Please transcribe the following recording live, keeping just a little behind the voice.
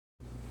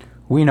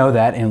We know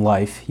that in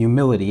life,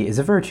 humility is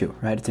a virtue,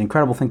 right? It's an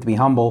incredible thing to be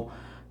humble.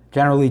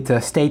 Generally, to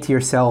stay to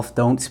yourself,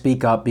 don't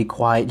speak up, be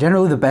quiet.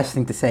 Generally, the best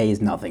thing to say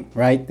is nothing,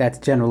 right? That's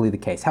generally the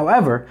case.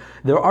 However,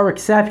 there are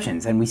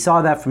exceptions, and we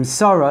saw that from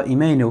Sarah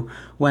Imenu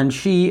when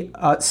she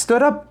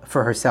stood up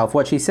for herself.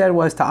 What she said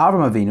was to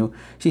Avram Avinu,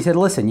 she said,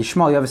 listen,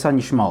 Yishmael, you have a son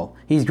Yishmael.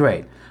 He's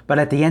great. But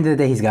at the end of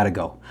the day, he's got to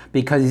go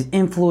because he's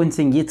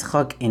influencing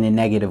Yitzchak in a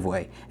negative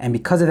way. And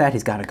because of that,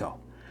 he's got to go.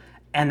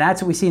 And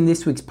that's what we see in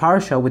this week's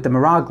Parsha with the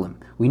Meraglim.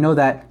 We know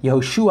that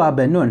Yehoshua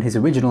ben Nun, his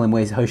original name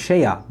was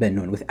Hoshea ben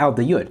Nun, without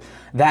the Yud.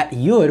 That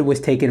Yud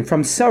was taken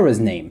from Sarah's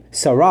name.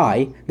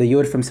 Sarai, the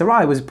Yud from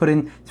Sarai, was put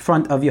in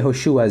front of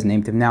Yehoshua's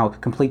name to now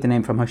complete the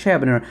name from Hoshea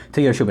ben Nun to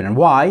Yehoshua ben Nun.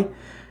 Why?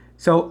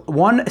 So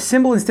one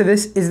semblance to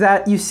this is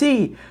that you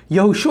see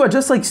Yehoshua,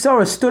 just like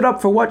Sarah, stood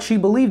up for what she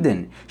believed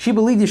in. She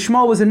believed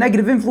Yishmael was a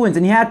negative influence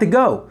and he had to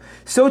go.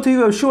 So too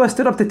Yehoshua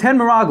stood up to 10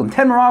 Meraglim.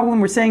 10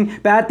 Meraglim were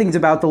saying bad things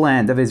about the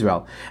land of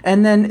Israel.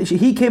 And then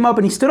he came up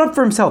and he stood up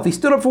for himself. He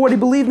stood up for what he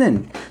believed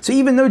in. So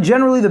even though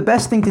generally the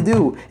best thing to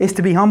do is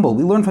to be humble,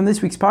 we learn from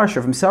this week's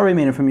Parsha, from Sarah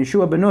and from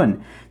Yeshua ben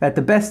Nun,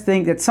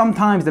 that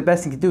sometimes the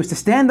best thing to do is to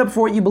stand up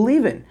for what you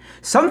believe in.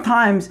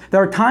 Sometimes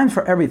there are times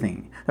for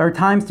everything. There are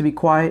times to be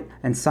quiet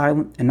and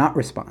silent and not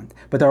respond.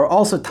 But there are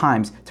also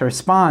times to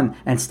respond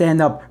and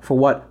stand up for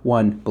what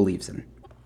one believes in.